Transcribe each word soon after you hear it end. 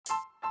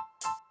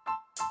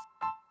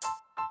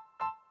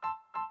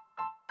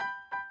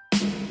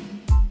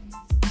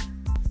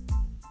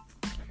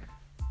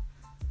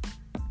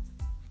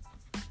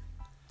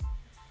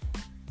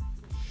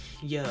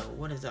Yo,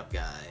 what is up,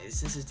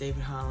 guys? This is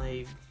David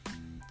Holly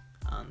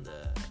on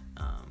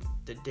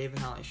the David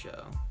Holly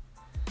Show.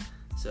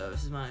 So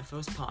this is my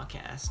first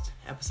podcast,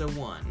 episode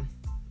 1.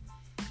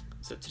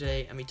 So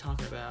today I'm be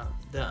talking about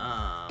the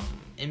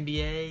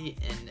NBA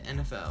and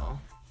NFL.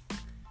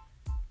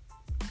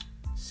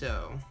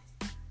 So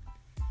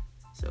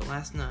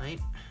last night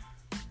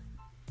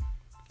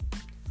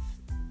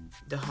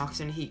the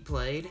Hawks and Heat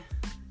played,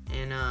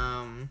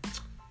 and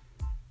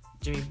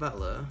Jimmy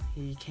Butler,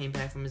 he came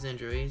back from his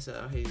injury,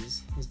 so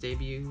his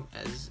debut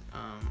as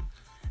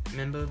a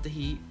member of the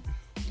Heat,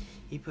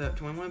 he put up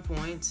 21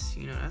 points.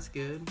 That's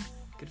good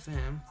for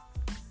him.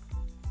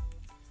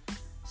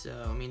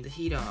 So the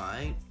Heat are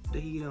alright. The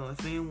Heat are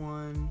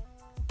 3-1,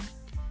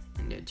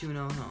 and they're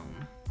 2-0 home,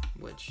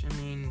 which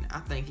I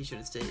think he should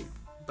have stayed.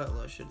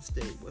 Butler should have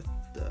stayed with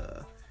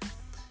the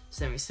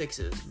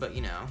 76ers, but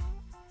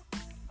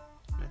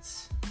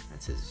that's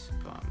his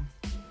problem.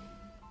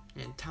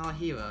 And Tyler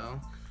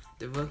Hero,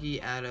 the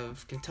rookie out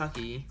of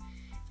Kentucky,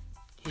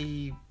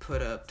 he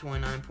put up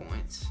 29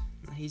 points.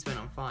 He's been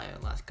on fire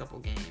the last couple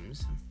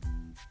games.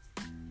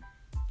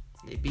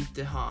 They beat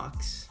the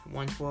Hawks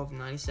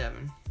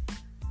 112-97.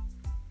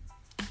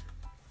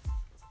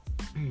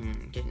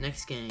 Okay,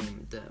 next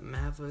game, the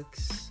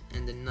Mavericks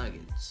and the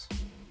Nuggets.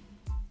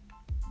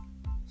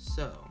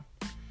 So,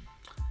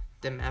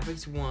 the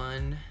Mavericks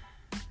won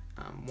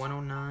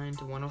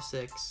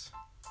 109-106.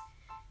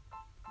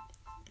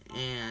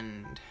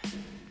 And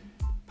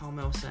Paul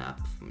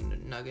Millsap from the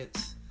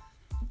Nuggets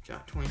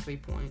dropped 23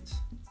 points.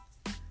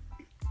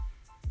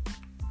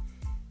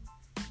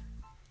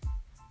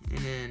 And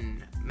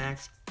then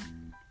Max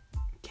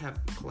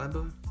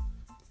Kleber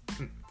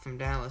from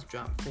Dallas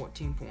dropped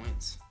 14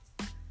 points,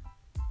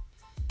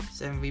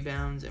 7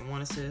 rebounds, and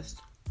 1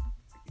 assist.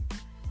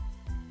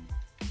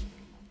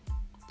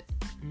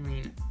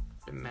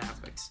 The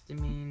Mavericks, they're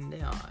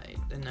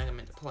not gonna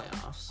make the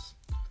playoffs.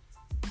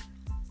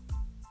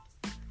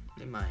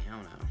 They might, I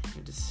don't know.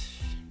 It just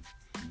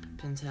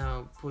depends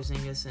how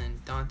Porzingis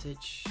and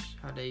Doncic,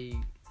 how they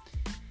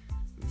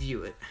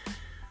view it.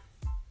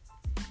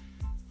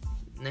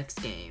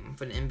 Next game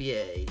for the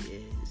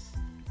NBA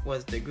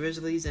was the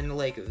Grizzlies and the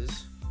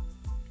Lakers.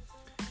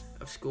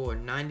 I've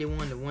scored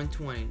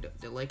 91-120.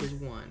 The Lakers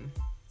won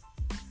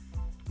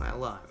by a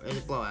lot. It was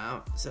a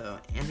blowout. So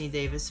Anthony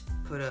Davis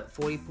put up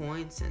 40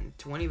 points and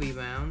 20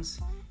 rebounds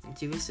and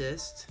 2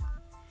 assists.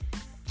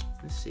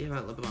 Let's see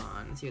about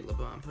LeBron. Let's see what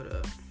LeBron put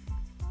up.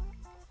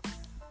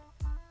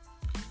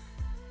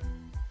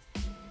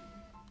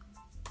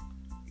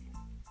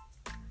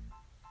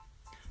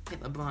 I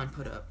think LeBron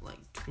put up like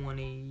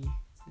 20.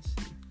 Let's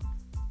see.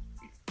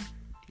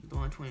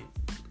 LeBron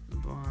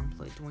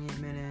played 28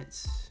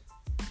 minutes.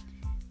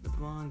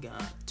 LeBron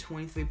got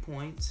 23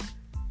 points.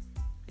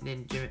 And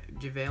then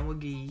JaVale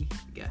McGee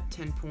got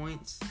 10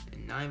 points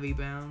and 9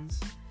 rebounds.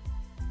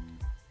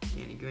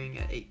 Danny Green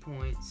got 8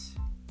 points.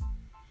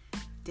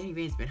 Danny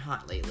Green's been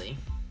hot lately.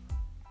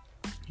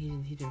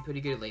 He's been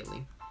pretty good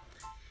lately.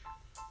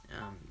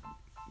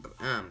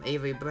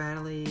 Avery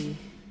Bradley,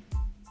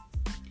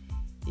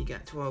 he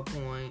got 12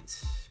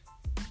 points,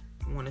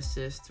 1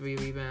 assist, 3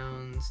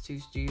 rebounds, 2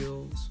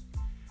 steals.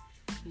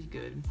 He's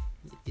good.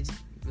 He's a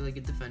really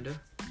good defender.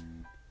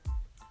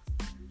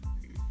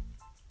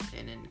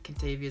 And then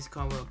Kentavious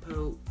Caldwell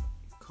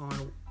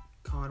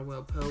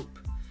Pope,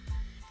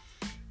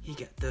 he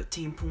got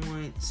 13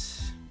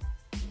 points,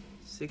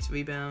 6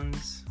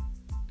 rebounds,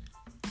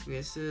 3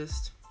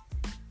 assists.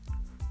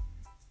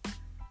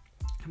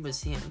 Let's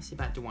see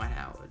about Dwight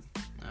Howard.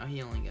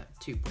 He only got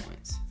 2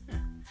 points.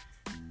 And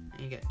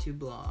he got 2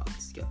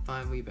 blocks. He got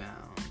 5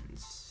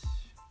 rebounds,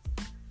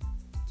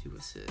 2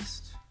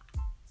 assists.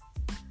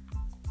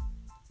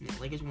 And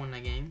the Lakers won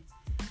that game.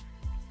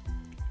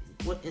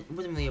 It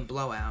wasn't really a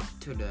blowout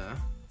to the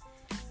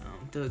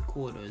third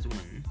quarters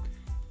when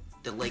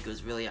the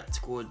Lakers really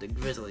outscored the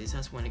Grizzlies.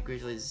 That's when the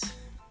Grizzlies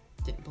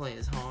didn't play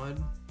as hard.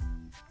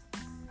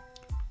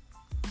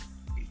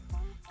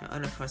 An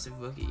unimpressive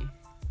rookie.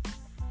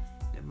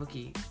 The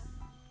rookie,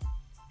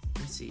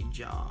 let's see, what's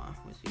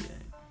he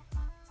at?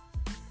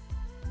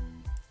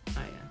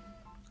 Oh yeah,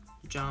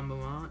 John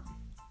Morant.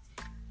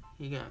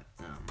 He got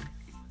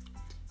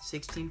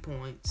 16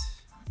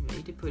 points.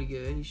 He did pretty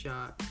good. He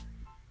shot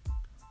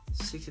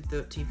 6 of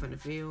 13 from the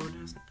field.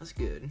 That's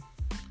good.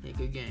 Yeah,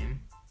 good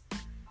game.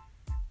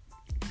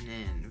 And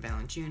then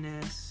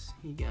Valanciunas,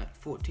 he got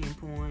 14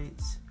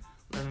 points,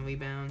 11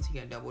 rebounds. He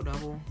got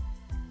double-double.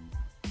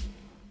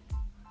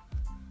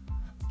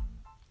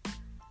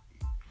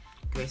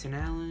 Grayson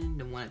Allen,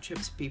 the one that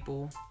trips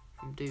people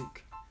from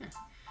Duke.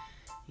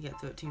 He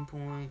got 13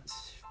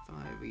 points,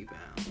 5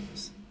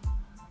 rebounds,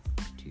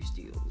 2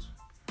 steals.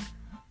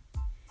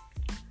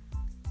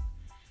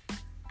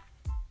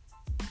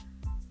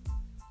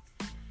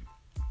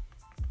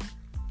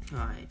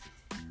 Alright,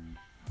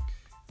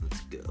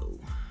 let's go.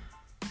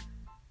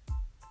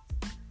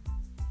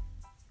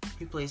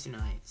 Who plays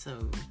tonight?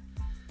 So,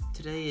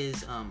 today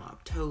is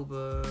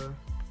October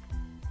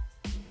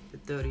the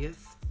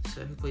 30th.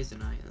 So who plays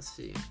tonight? Let's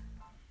see.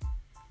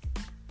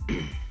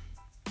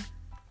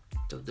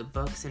 So the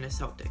Bucks and the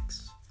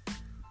Celtics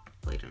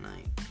play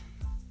tonight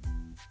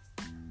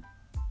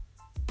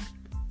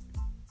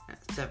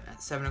at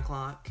 7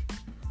 o'clock.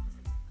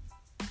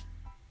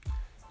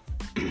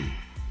 Let's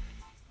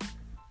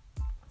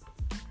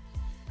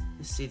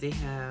see, they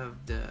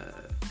have the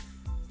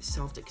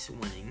Celtics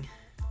winning.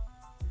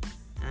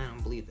 I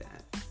don't believe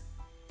that.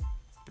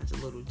 That's a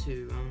little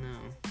too, I don't know.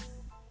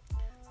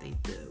 I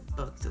think the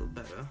Bucks are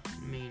better.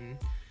 I mean,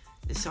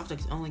 the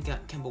Celtics only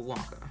got Kemba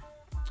Walker.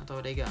 That's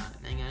all they got.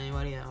 They ain't got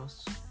anybody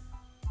else.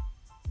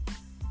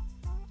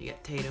 You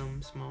got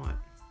Tatum, Smart.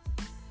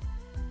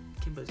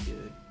 Kemba's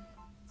good.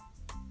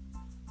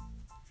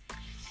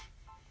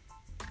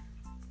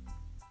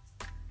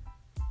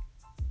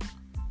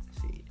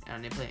 Let's see,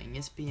 and they play on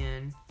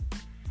ESPN.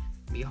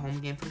 Be a home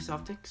game for the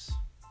Celtics.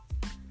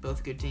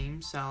 Both good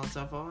teams, solid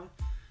so far.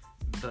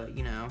 But,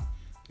 you know,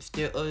 it's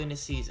still early in the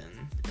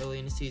season.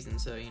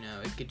 So, you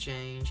know, it could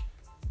change.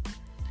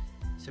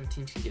 Some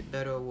teams can get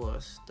better or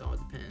worse. It all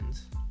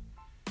depends.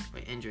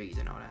 With injuries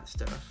and all that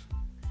stuff.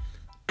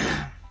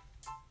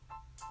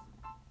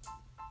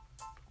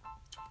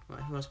 Well,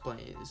 who else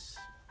plays?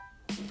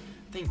 I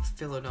think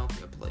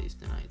Philadelphia plays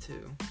tonight,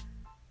 too.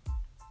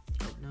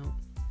 Oh, no.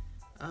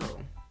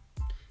 Oh.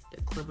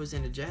 The Clippers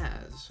and the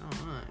Jazz.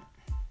 Alright.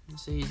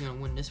 Let's see who's going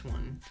to win this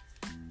one.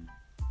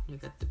 You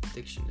got the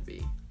prediction to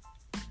be.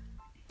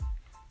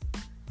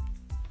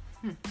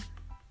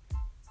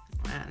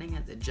 Wow, they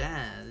got the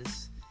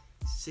Jazz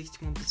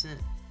 61%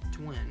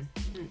 to win.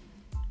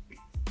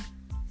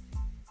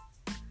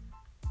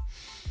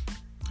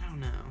 I don't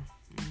know.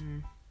 I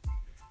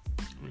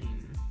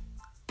mean,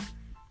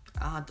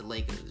 I like the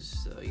Lakers,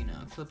 so, you know,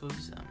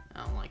 Clippers,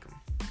 I don't like them.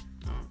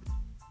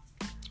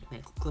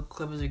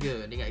 Clippers are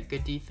good. They got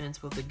good defense,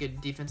 both the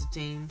good defensive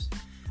teams.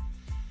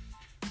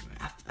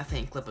 I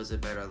think Clippers are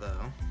better,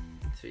 though.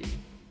 Let's see.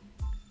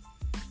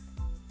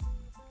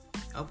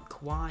 Oh,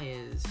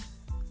 Kawhi is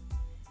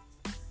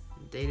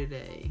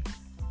day-to-day.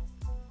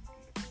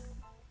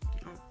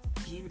 Oh,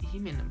 he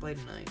may not play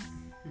tonight.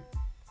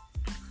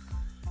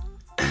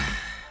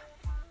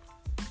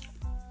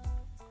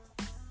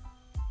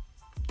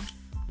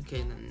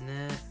 Okay, then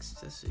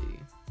next, let's see.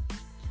 I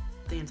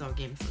think it's all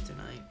games for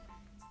tonight.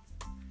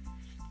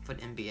 For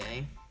the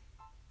NBA.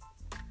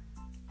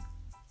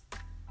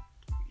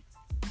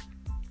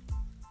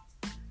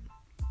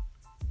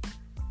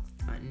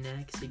 Alright,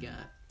 next you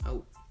got,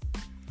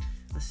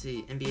 let's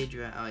see, NBA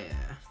draft, oh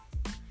yeah.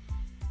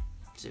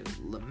 So,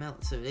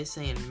 so they're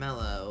saying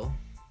LaMelo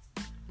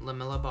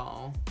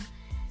Ball,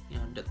 you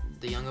know,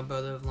 the younger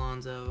brother of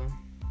Lonzo.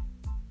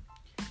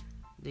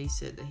 They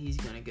said that he's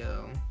gonna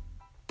go,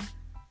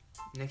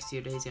 next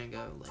year that he's gonna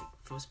go, like,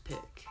 first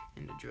pick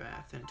in the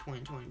draft, in the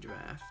 2020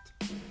 draft.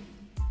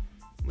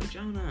 Which,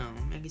 I don't know,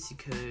 I guess he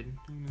could,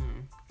 I don't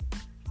know.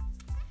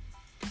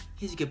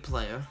 He's a good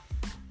player.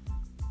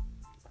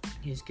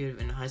 He's good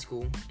in high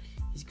school.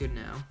 He's good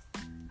now. I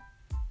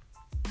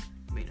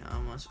mean, I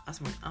want to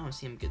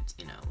see him get,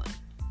 you know, like,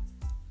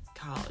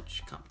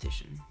 college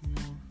competition, you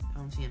know? I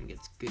want to see him get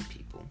good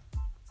people.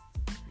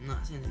 I'm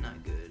not saying they're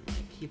not good.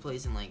 Like, he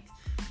plays in, like,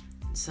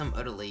 some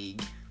other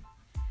league.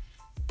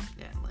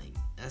 Yeah, like,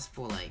 that's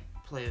for, like,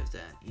 players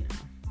that, you know,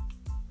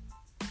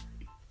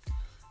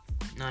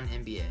 not an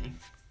NBA.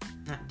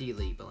 Not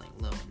D-League, but, like,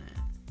 low on that.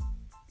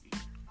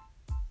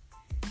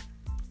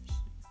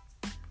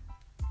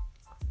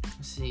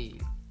 Let's see.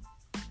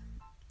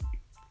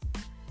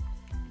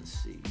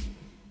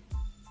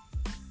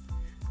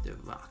 The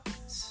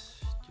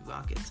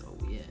Rockets, oh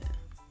yeah.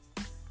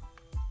 The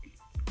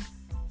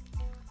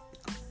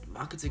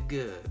Rockets are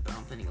good, but I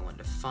don't think they're going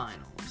to the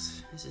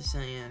finals. This is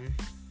saying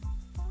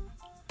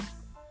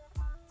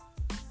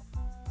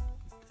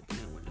they're going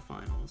to win the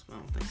finals, but I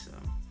don't think so.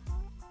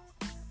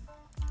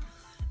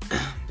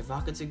 The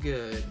Rockets are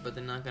good, but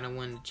they're not going to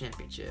win the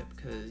championship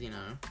because, you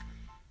know,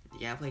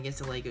 you gotta play against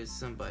the Lakers,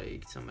 somebody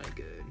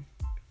good.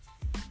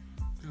 I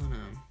don't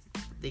know.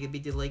 They could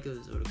beat the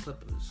Lakers or the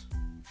Clippers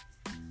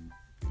in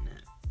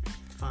that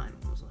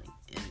finals, like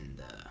in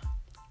the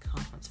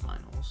conference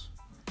finals.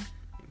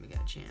 Maybe we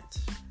got a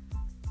chance.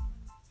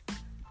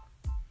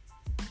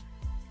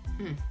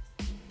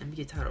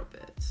 NBA title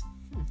bets.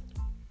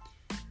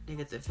 They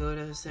got the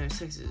Philadelphia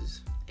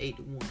 76ers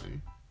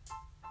 8-1.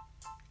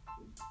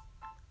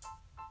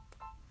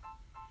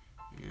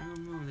 I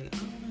don't know.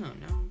 I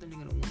don't think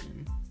they're gonna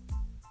win.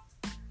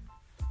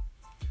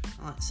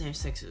 I like the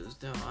 76ers,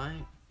 though.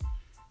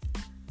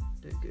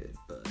 They're good,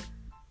 but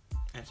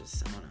I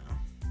don't know.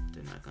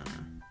 They're not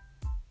gonna.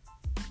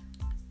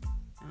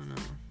 I don't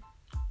know.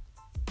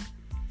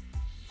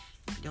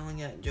 You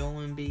only got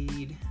Joel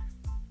Embiid,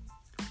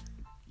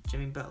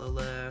 Jimmy Butler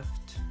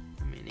left.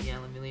 I mean, they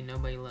got really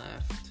nobody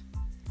left.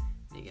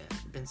 They got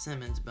Ben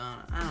Simmons, but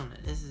I don't know.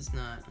 This is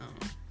not.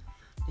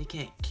 They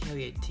can't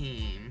carry a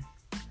team.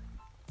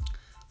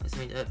 Let's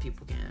make other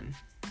people can.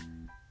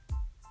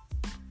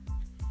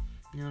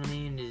 You know what I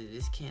mean? They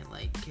just can't,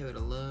 like, carry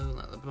the load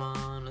like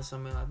LeBron or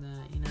something like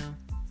that, you know?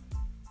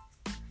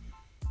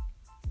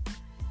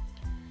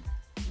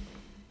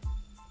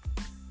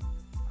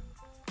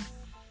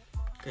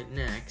 Okay,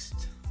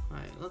 next.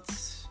 Alright,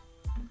 let's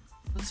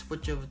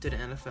switch over to the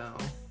NFL.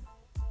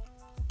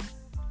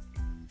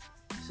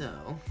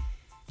 So,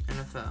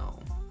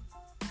 NFL.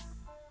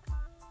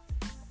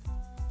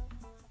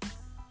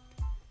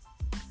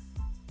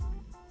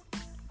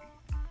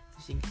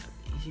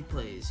 He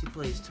plays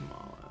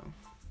tomorrow.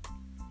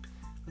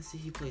 Let's see,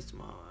 he plays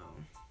tomorrow.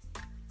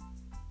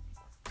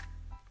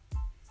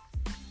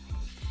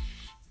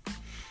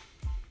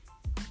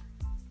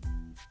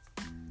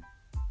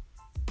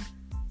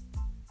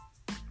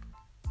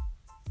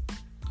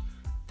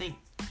 I think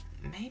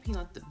maybe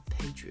let the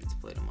Patriots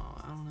play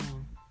tomorrow. I don't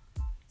know.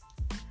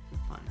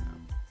 We'll find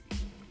out.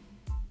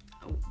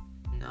 Oh,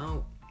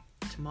 no.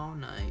 Tomorrow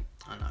night,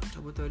 on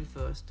October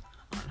 31st,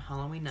 on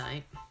Halloween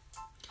night,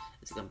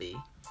 it's going to be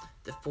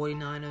the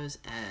 49ers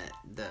at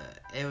the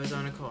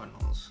Arizona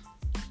Cardinals.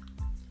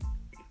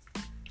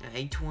 At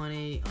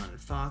 8:20 on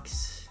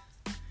Fox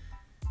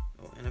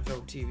or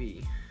NFL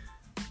TV.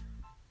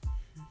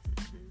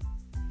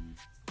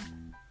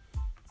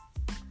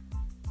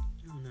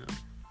 Oh no.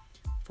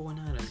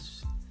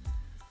 49ers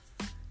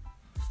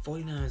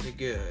are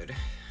good,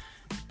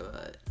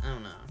 but I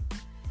don't know.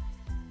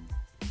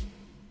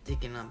 They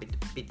cannot beat the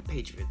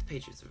Patriots. The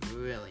Patriots are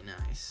really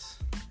nice.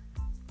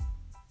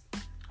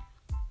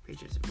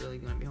 Patriots are really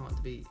going to be hard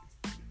to beat.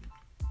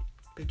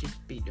 Patriots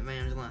beat the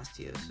Rams last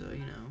year, so,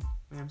 you know,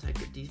 Rams had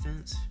good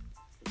defense.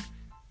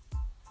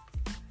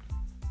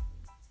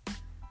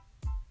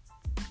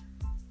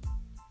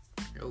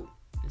 Oh,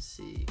 let's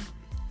see.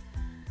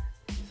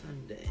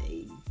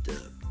 Sunday,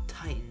 the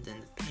Titans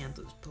and the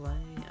Panthers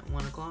play at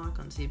 1 o'clock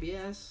on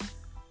CBS.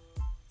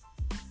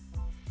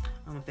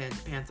 I'm a fan of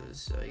the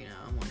Panthers, so, you know,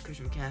 I want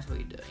Christian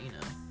McCaffrey to, you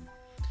know,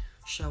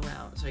 show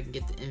out so I can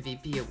get the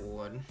MVP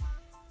award.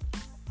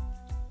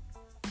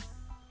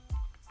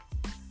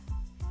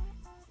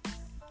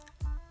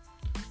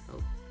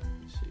 Oh,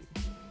 let's see.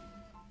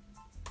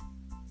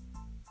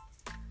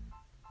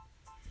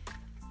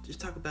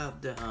 Just talk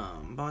about the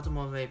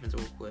Baltimore Ravens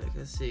real quick.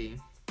 Let's see.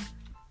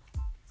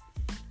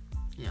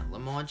 Yeah,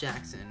 Lamar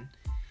Jackson.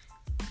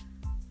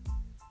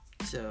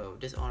 So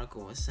this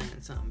article was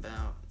saying something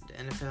about the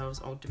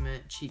NFL's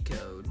ultimate cheat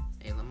code,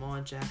 a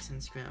Lamar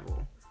Jackson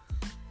scramble.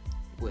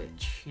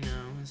 Which, you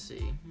know, let's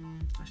see,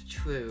 that's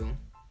true.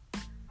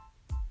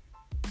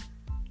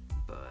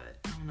 But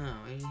I don't know,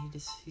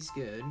 he's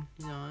good.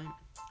 He's alright.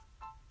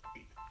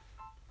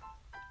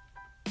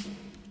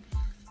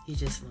 He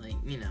just, like,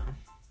 you know,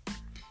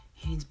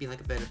 he needs to be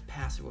like a better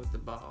passer with the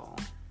ball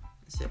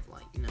instead of,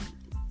 like, you know,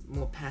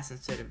 more pass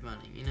instead of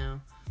running, you know.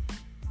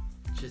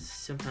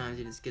 Just sometimes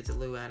he just gets a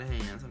little out of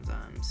hand.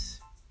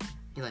 Sometimes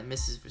he like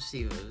misses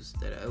receivers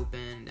that are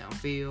open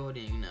downfield,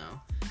 and you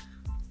know,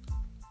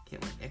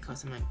 can't wait. That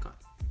costs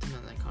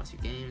that costs you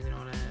games and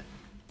all that.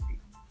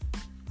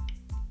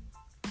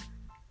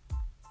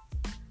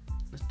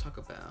 Let's talk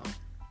about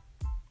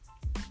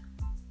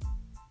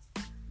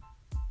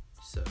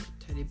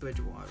Teddy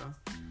Bridgewater.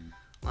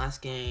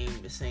 Last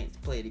game the Saints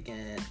played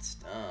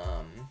against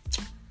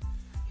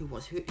who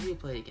he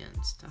played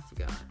against? I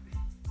forgot.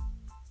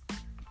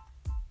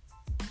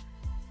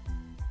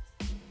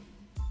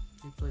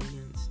 He played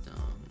against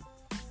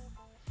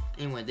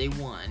anyway, they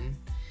won,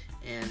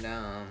 and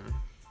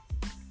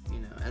you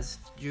know, as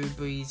Drew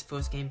Brees'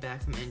 first game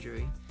back from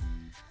injury,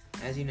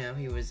 as you know,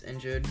 he was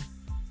injured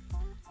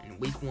in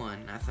week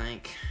 1, I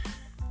think,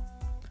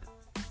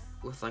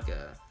 with like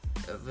a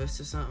wrist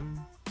or something,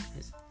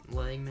 his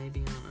leg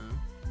maybe, I don't know.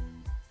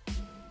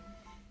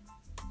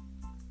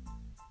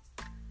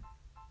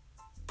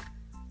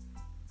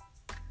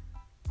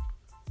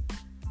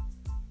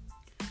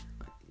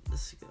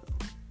 Let's go.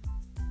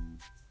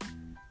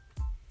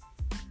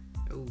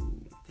 Oh,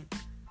 I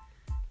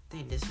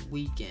think this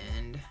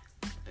weekend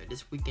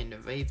the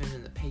Ravens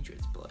and the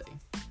Patriots play.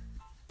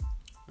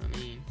 I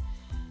mean,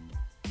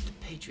 the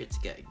Patriots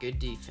got a good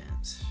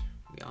defense.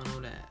 We all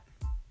know that.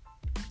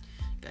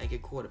 Got a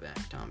good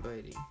quarterback, Tom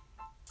Brady.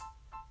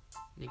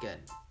 You got,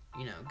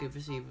 you know, good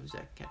receivers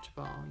that can catch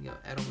the ball. You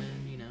got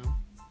Edelman, you know.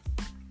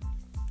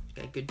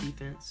 Got a good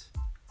defense.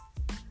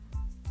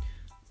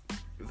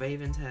 The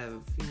Ravens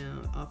have, you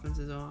know, offense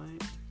is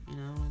alright. You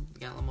know, you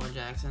got Lamar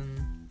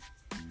Jackson.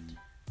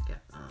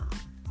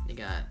 They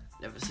got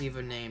a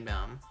receiver named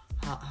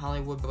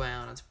Hollywood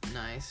Brown. That's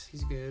nice.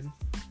 He's good.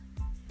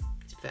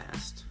 He's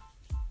fast.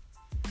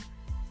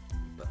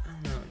 But I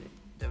don't know.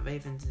 The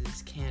Ravens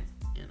just can't.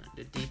 You know,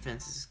 the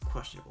defense is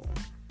questionable.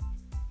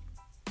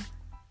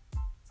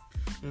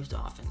 Maybe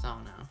the offense. I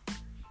don't know.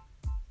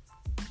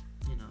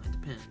 You know, it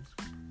depends.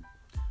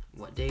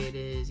 What day it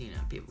is. You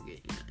know, people get,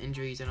 you know,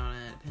 injuries and all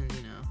that. It depends.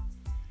 You know,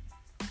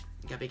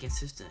 you gotta be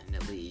consistent in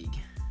the league.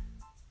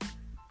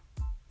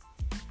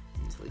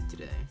 In this league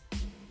today.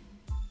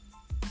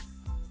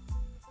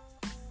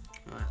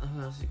 Alright,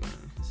 who else is going to,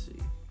 let's see.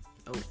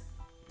 Oh,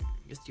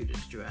 let's do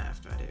this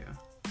draft right here.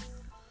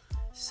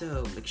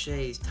 So,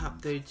 McShay's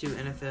top 32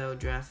 NFL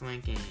draft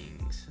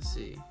rankings. Let's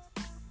see.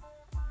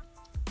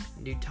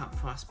 New top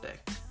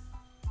prospect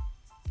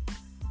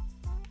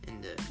in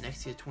the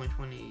next year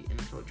 2020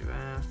 NFL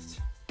draft.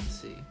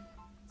 Let's see.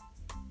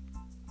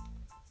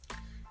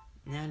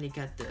 Now they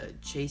got the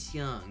Chase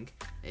Young,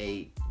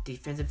 a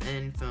defensive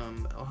end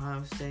from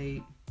Ohio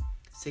State,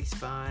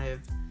 6'5",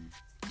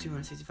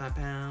 265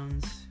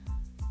 pounds.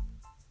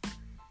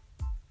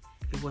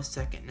 He was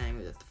second, now he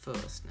was at the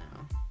first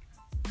now.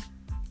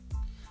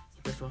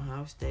 He played for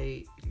Ohio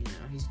State,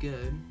 he's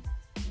good.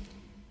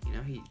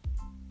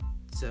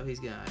 He's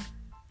got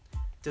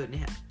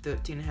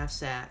 13 and a half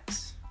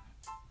sacks.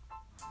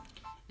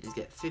 He's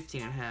got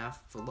 15 and a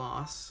half for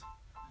loss,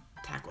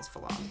 tackles for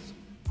loss.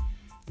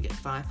 He got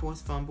 5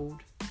 forced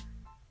fumbled.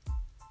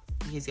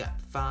 He's got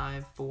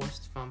 5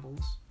 forced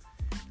fumbles.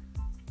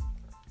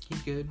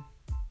 He's good.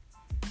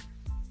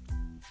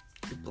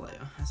 Good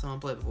player. I saw him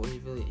play before.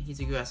 He's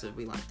aggressive.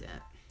 We like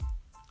that.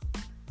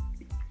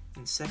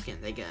 In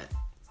second, they got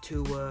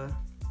Tua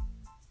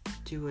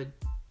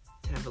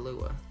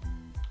Tagovailoa.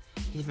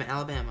 He's from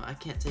Alabama. I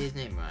can't say his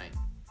name right.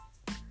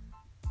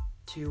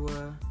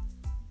 Tua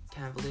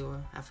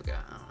Tagovailoa. I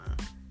forgot. I don't know.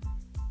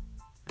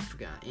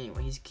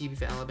 Anyway, he's QB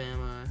for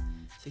Alabama.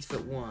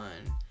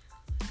 6'1",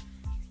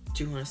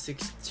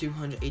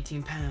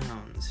 218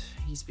 pounds.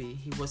 He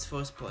was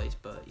first place,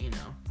 but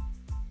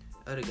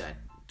other guy,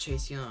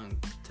 Chase Young,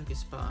 took his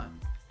spot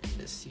in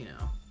this,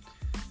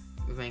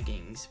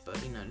 rankings. But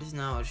this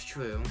knowledge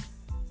true.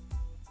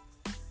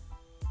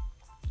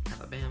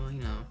 Alabama,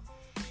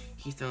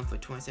 he's thrown for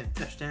 27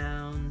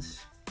 touchdowns.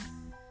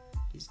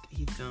 He's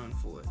thrown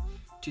for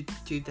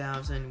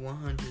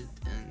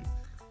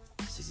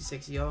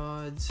 2,166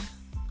 yards.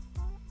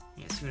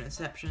 He has 2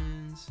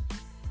 interceptions.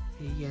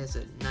 He has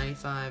a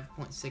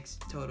 95.6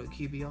 total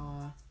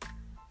QBR.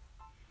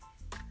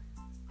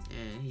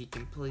 And he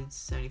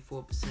completes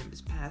 74% of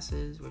his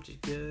passes, which is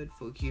good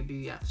for a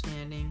QB.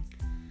 Outstanding.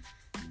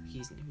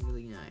 He's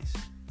really nice.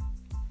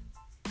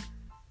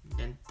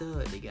 Then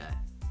third,